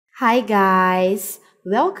Hi guys,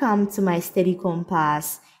 welcome to my study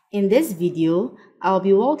compass. In this video, I'll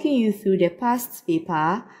be walking you through the past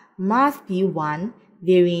paper, Math P1,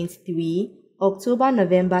 Variant 3,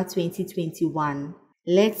 October-November 2021.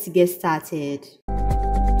 Let's get started.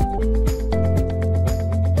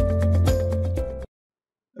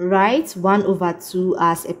 Write 1/2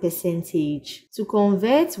 as a percentage. To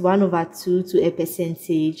convert 1/2 to a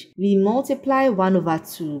percentage, we multiply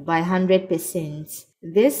 1/2 by 100%.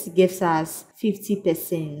 This gives us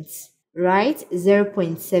 50%. Write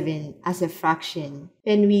 0.7 as a fraction.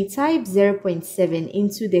 When we type 0.7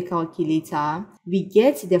 into the calculator, we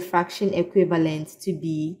get the fraction equivalent to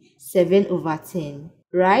be 7/10.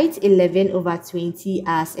 Write 11/20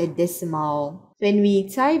 as a decimal. When we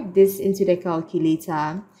type this into the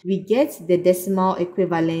calculator, we get the decimal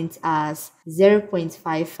equivalent as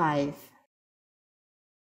 0.55.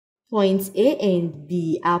 Points A and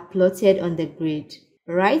B are plotted on the grid.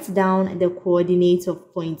 Write down the coordinates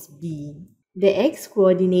of point B. The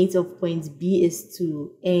x-coordinate of point B is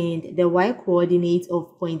 2 and the y-coordinate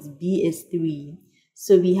of point B is 3.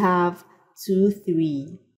 So we have 2,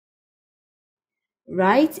 3.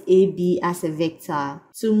 Write AB as a vector.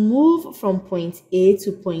 To move from point A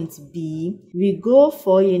to point B, we go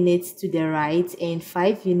 4 units to the right and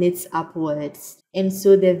 5 units upwards. And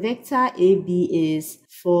so the vector AB is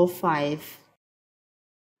 4, 5.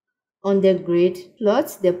 On the grid,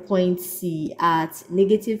 plot the point C at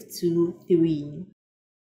 -2, 3.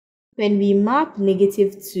 When we map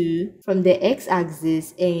 -2 from the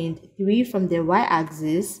x-axis and 3 from the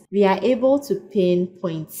y-axis, we are able to pin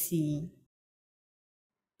point C.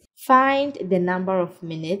 Find the number of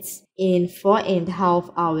minutes in 4½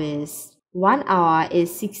 hours. 1 hour is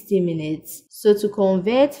 60 minutes. So to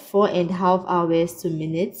convert 4½ hours to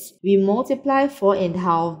minutes, we multiply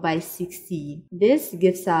 4½ by 60. This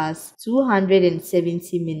gives us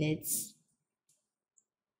 270 minutes.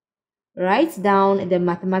 Write down the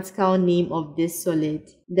mathematical name of this solid.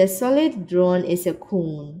 The solid drawn is a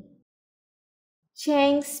cone.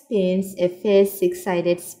 Cheng spins a first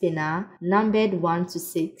 6-sided spinner numbered 1 to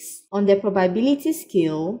 6. On the probability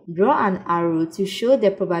scale, draw an arrow to show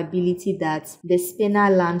the probability that the spinner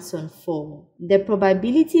lands on 4. The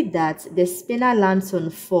probability that the spinner lands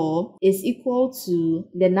on 4 is equal to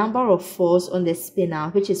the number of 4s on the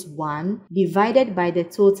spinner, which is 1, divided by the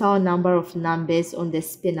total number of numbers on the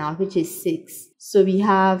spinner, which is 6. So we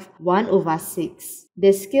have 1/6.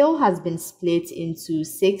 The scale has been split into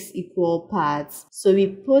 6 equal parts, so we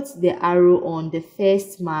put the arrow on the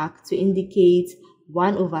first mark to indicate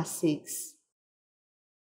 1/6.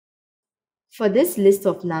 For this list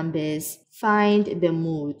of numbers, find the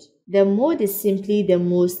mode. The mode is simply the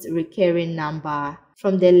most recurring number.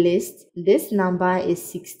 From the list, this number is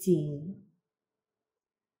 16.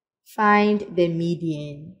 Find the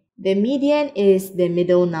median. The median is the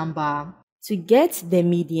middle number. To get the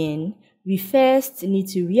median, we first need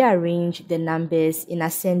to rearrange the numbers in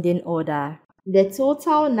ascending order. The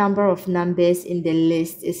total number of numbers in the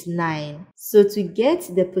list is 9. So to get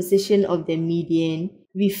the position of the median,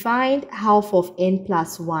 we find half of n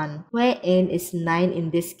plus 1, where n is 9 in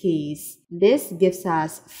this case. This gives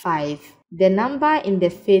us 5. The number in the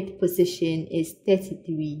 5th position is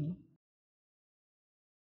 33.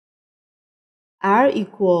 R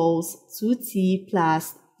equals 2t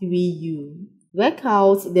plus 3u. Work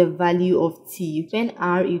out the value of t when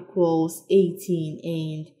r equals 18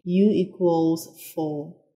 and u equals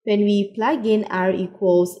 4. When we plug in r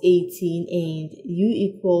equals 18 and u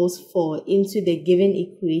equals 4 into the given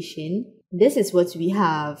equation, this is what we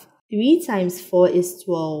have. 3 times 4 is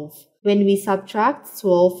 12. When we subtract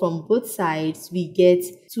 12 from both sides, we get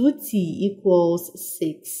 2t equals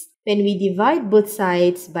 6. When we divide both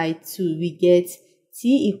sides by 2, we get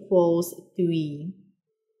t equals 3.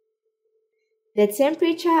 The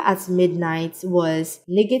temperature at midnight was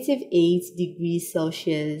 -8 degrees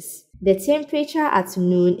Celsius. The temperature at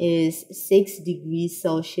noon is 6 degrees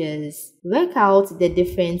Celsius. Work out the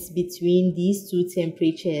difference between these two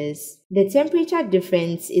temperatures. The temperature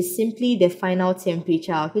difference is simply the final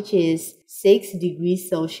temperature, which is 6 degrees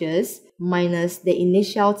Celsius, minus the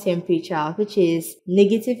initial temperature, which is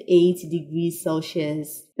 -8 degrees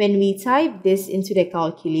Celsius. When we type this into the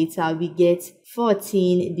calculator, we get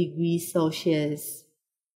 14 degrees Celsius.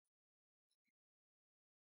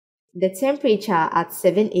 The temperature at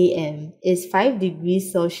 7 a.m. is 5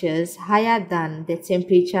 degrees Celsius higher than the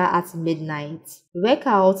temperature at midnight. Work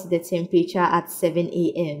out the temperature at 7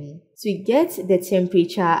 a.m. To get the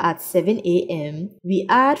temperature at 7 a.m., we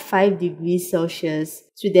add 5 degrees Celsius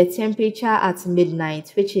to the temperature at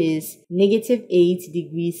midnight, which is -8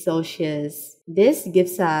 degrees Celsius. This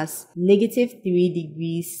gives us -3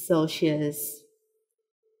 degrees Celsius.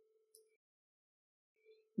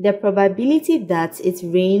 The probability that it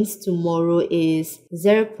rains tomorrow is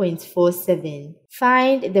 0.47.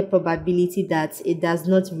 Find the probability that it does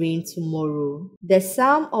not rain tomorrow. The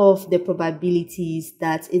sum of the probabilities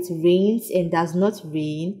that it rains and does not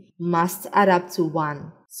rain must add up to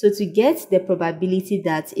 1. So to get the probability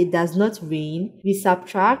that it does not rain, we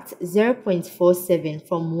subtract 0.47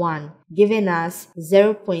 from 1, giving us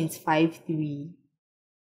 0.53.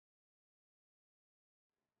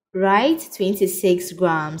 Write 26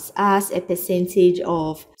 grams as a percentage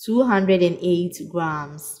of 208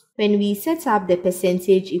 grams. When we set up the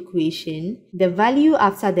percentage equation, the value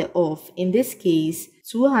after the of, in this case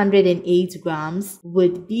 208 grams,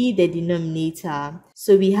 would be the denominator.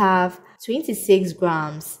 So we have 26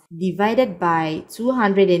 grams divided by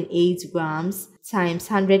 208 grams times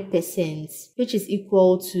 100%, which is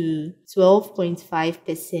equal to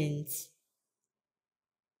 12.5%.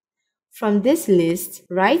 From this list,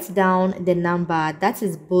 write down the number that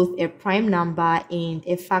is both a prime number and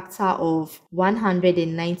a factor of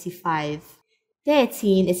 195.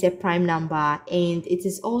 13 is a prime number and it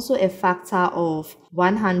is also a factor of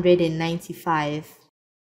 195.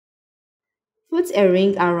 Put a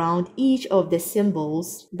ring around each of the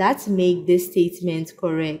symbols that make this statement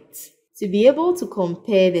correct. To be able to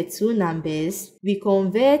compare the two numbers, we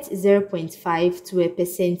convert 0.5 to a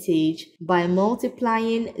percentage by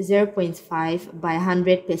multiplying 0.5 by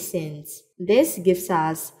 100%. This gives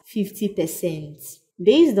us 50%.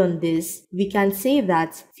 Based on this, we can say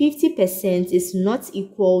that 50% is not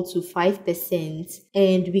equal to 5%,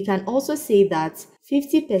 and we can also say that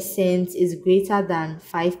 50% is greater than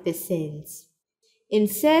 5%.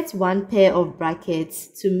 Insert one pair of brackets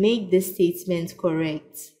to make this statement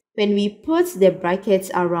correct. When we put the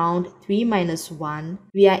brackets around 3 minus 1,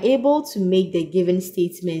 we are able to make the given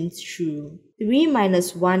statement true. 3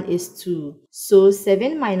 minus 1 is 2, so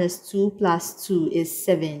 7 minus 2 plus 2 is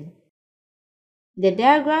 7. The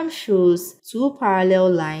diagram shows two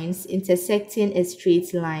parallel lines intersecting a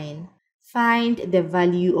straight line. Find the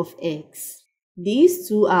value of x. These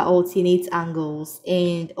two are alternate angles,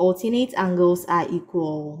 and alternate angles are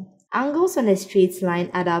equal. Angles on a straight line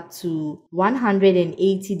add up to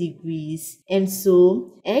 180 degrees, and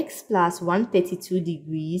so x plus 132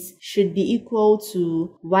 degrees should be equal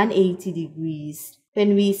to 180 degrees.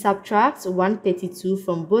 When we subtract 132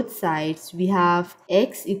 from both sides, we have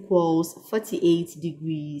x equals 48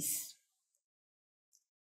 degrees.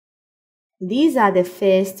 These are the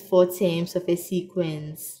first 4 terms of a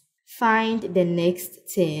sequence. Find the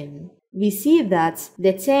next term. We see that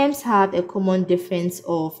the terms have a common difference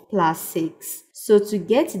of plus 6. So to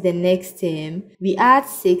get the next term, we add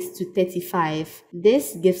 6 to 35.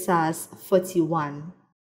 This gives us 41.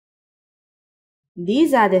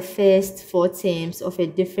 These are the first 4 terms of a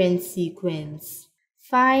different sequence.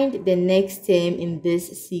 Find the next term in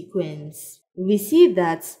this sequence. We see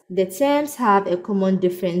that the terms have a common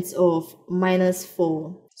difference of minus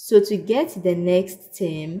 4. So to get the next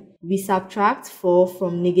term, we subtract 4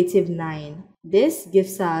 from -9. This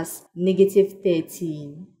gives us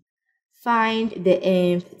 -13. Find the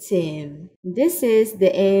nth term. This is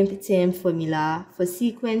the nth term formula for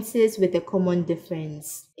sequences with a common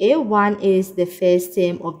difference. A1 is the first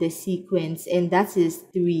term of the sequence, and that is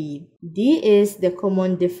 3. D is the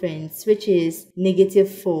common difference, which is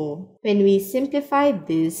 -4. When we simplify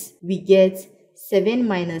this, we get 7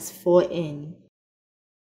 minus 4n.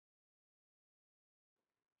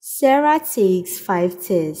 Sarah takes 5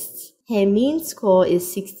 tests. Her mean score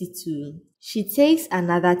is 62. She takes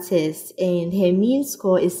another test and her mean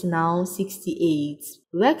score is now 68.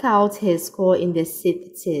 Work out her score in the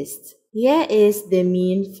 6th test. Here is the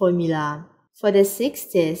mean formula. For the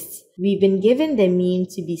 6th test, we've been given the mean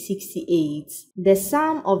to be 68. The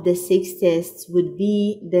sum of the 6 tests would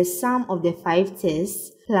be the sum of the 5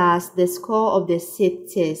 tests plus the score of the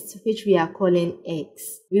 6th test, which we are calling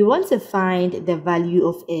x. We want to find the value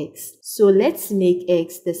of x, so let's make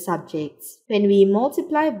x the subject. When we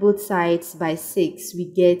multiply both sides by 6, we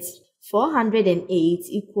get 408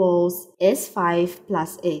 equals s5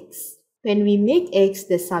 plus x. When we make x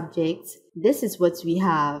the subject, this is what we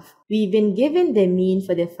have. We've been given the mean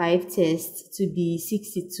for the 5 tests to be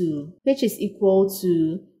 62, which is equal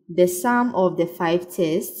to the sum of the 5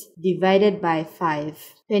 tests divided by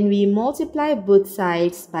 5. When we multiply both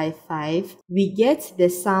sides by 5, we get the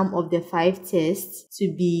sum of the 5 tests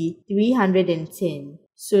to be 310.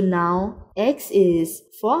 So now, x is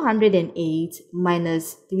 408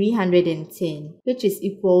 minus 310, which is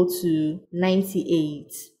equal to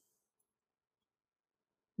 98.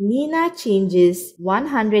 Nina changes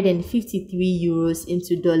 153 euros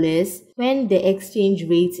into dollars when the exchange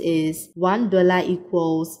rate is $1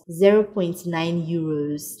 equals 0.9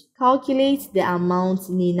 euros. Calculate the amount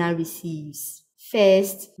Nina receives.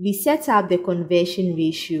 First, we set up the conversion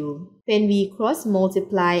ratio. When we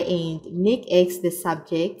cross-multiply and make x the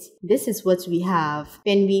subject, this is what we have.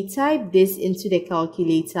 When we type this into the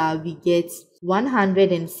calculator, we get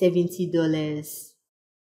 $170.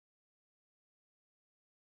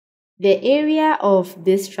 The area of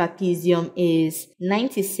this trapezium is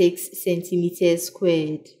 96 centimeters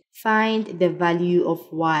squared. Find the value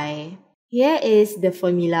of y. Here is the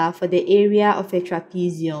formula for the area of a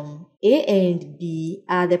trapezium. A and B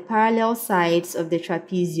are the parallel sides of the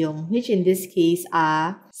trapezium, which in this case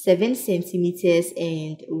are 7 centimeters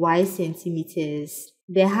and y centimeters.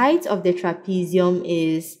 The height of the trapezium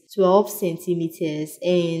is 12 centimeters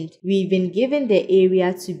and we've been given the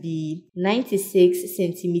area to be 96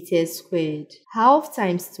 centimeters squared. Half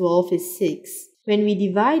times 12 is 6. When we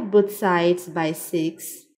divide both sides by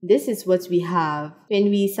 6, this is what we have. When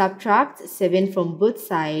we subtract 7 from both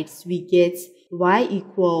sides, we get y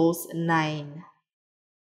equals 9.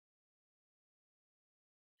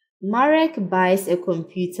 Marek buys a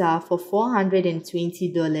computer for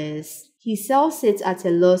 $420. He sells it at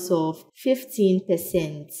a loss of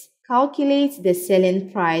 15%. Calculate the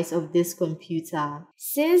selling price of this computer.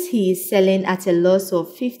 Since he is selling at a loss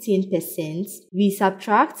of 15%, we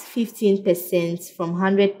subtract 15% from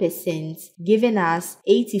 100%, giving us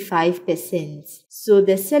 85%. So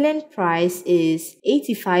the selling price is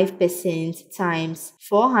 85% times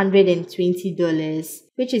 $420,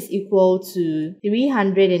 which is equal to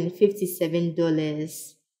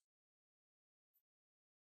 $357.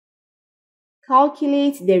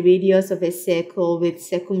 Calculate the radius of a circle with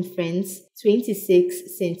circumference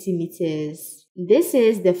 26 centimeters. This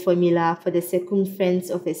is the formula for the circumference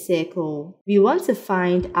of a circle. We want to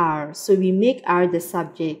find r, so we make r the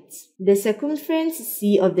subject. The circumference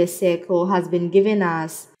c of the circle has been given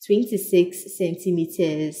as 26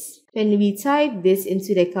 centimeters. When we type this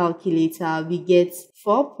into the calculator, we get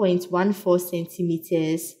 4.14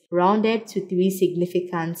 centimeters rounded to 3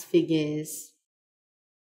 significant figures.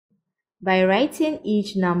 By writing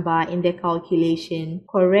each number in the calculation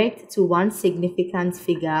correct to one significant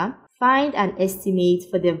figure, find an estimate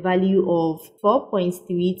for the value of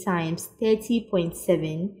 4.3 times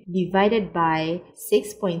 30.7 divided by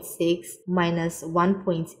 6.6 minus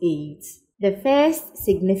 1.8. The first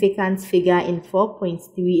significant figure in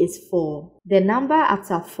 4.3 is 4. The number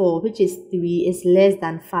after 4, which is 3, is less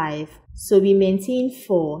than 5. So we maintain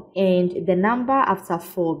 4 and the number after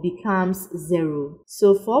 4 becomes 0.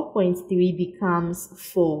 So 4.3 becomes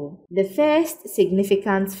 4. The first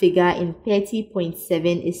significant figure in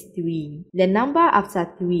 30.7 is 3. The number after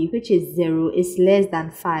 3, which is 0, is less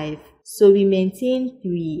than 5. So we maintain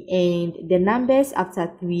 3 and the numbers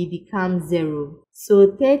after 3 become 0.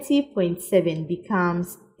 So 30.7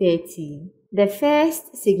 becomes 30. The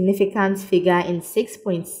first significant figure in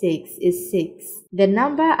 6.6 is 6. The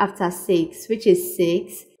number after 6, which is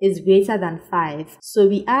 6, is greater than 5. So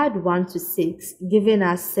we add 1 to 6, giving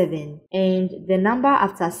us 7. And the number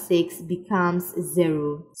after 6 becomes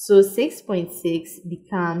 0. So 6.6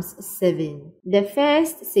 becomes 7. The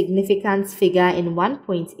first significant figure in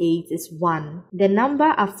 1.8 is 1. The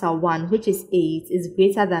number after 1, which is 8, is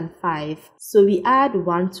greater than 5. So we add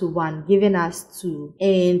 1 to 1, giving us 2.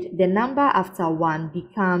 And the number after 1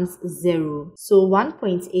 becomes 0. So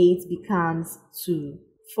 1.8 becomes 2.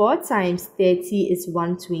 4 times 30 is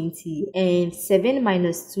 120 and 7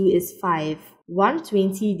 minus 2 is 5.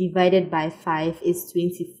 120 divided by 5 is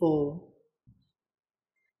 24.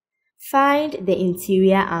 Find the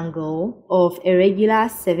interior angle of a regular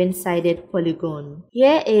 7-sided polygon.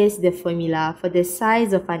 Here is the formula for the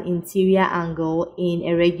size of an interior angle in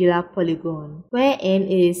a regular polygon, where n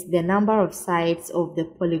is the number of sides of the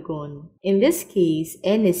polygon. In this case,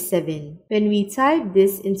 n is 7. When we type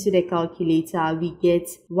this into the calculator, we get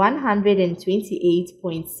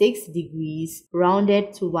 128.6 degrees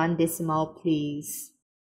rounded to 1 decimal place.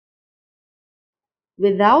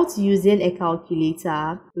 Without using a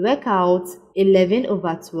calculator, work out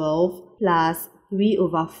 11/12 plus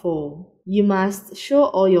 3/4. You must show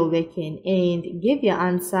all your working and give your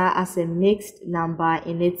answer as a mixed number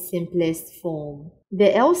in its simplest form.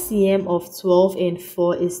 The LCM of 12 and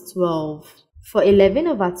 4 is 12. For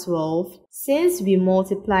 11/12, since we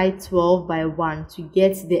multiply 12 by 1 to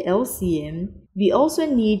get the LCM, we also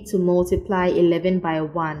need to multiply 11 by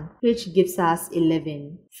 1, which gives us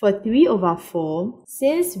 11. For 3/4,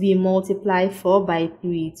 since we multiply 4 by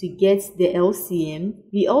 3 to get the LCM,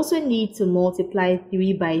 we also need to multiply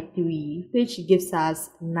 3 by 3, which gives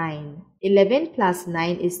us 9. 11 plus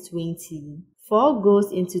 9 is 20. 4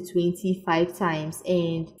 goes into 20 5 times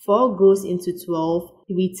and 4 goes into 12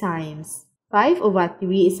 3 times.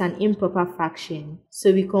 5/3 is an improper fraction,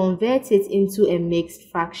 so we convert it into a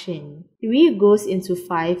mixed fraction. 3 goes into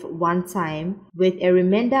 5 one time with a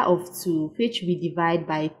remainder of 2, which we divide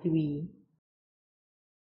by 3.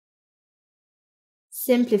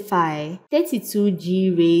 Simplify. 32g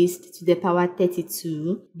raised to the power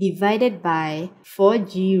 32 divided by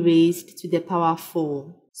 4g raised to the power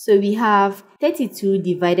 4. So we have 32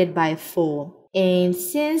 divided by 4. And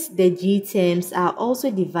since the g terms are also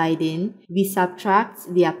dividing, we subtract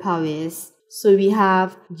their powers. So we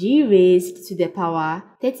have g raised to the power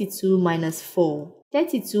 32 minus 4.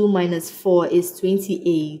 32 minus 4 is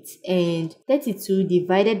 28, and 32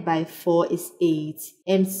 divided by 4 is 8.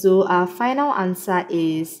 And so our final answer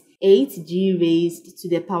is 8g raised to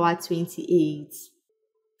the power 28.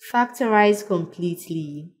 Factorize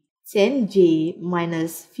completely. 10j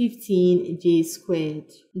minus 15j squared.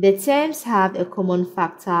 The terms have a common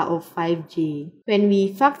factor of 5j. When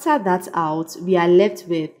we factor that out, we are left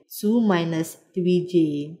with 2 minus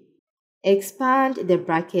 3j. Expand the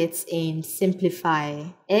brackets and simplify.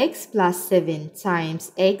 X plus 7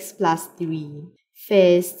 times x plus 3.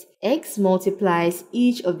 First, x multiplies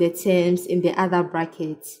each of the terms in the other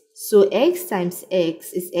bracket. So x times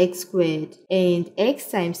x is x squared and x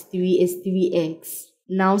times 3 is 3x.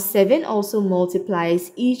 Now 7 also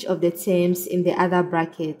multiplies each of the terms in the other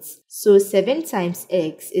brackets. So 7 times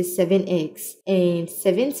x is 7x and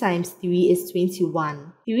 7 times 3 is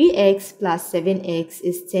 21. 3x plus 7x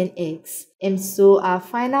is 10x. And so our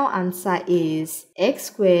final answer is x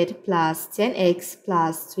squared plus 10x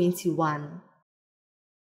plus 21.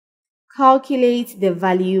 Calculate the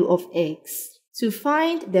value of x. To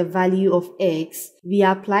find the value of x, we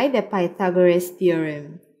apply the Pythagoras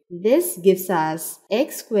theorem. This gives us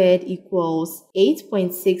x squared equals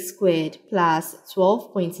 8.6 squared plus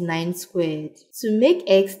 12.9 squared. To make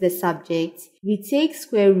x the subject, we take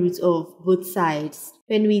square root of both sides.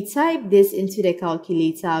 When we type this into the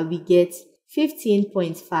calculator, we get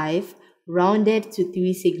 15.5 rounded to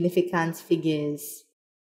 3 significant figures.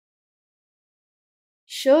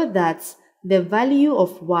 Show that the value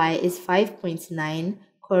of y is 5.9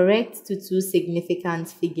 correct to 2 significant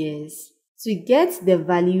figures. To get the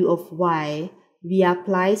value of y, we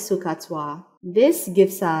apply SOHCAHTOA. This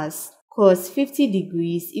gives us cos 50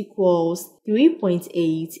 degrees equals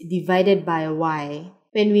 3.8 divided by y.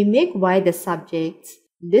 When we make y the subject,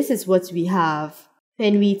 this is what we have.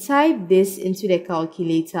 When we type this into the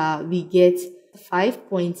calculator, we get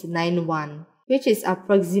 5.91, which is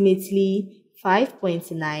approximately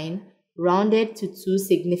 5.9 rounded to 2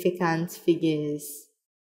 significant figures.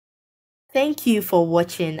 Thank you for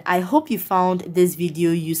watching. I hope you found this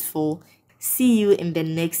video useful. See you in the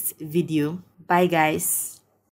next video. Bye guys.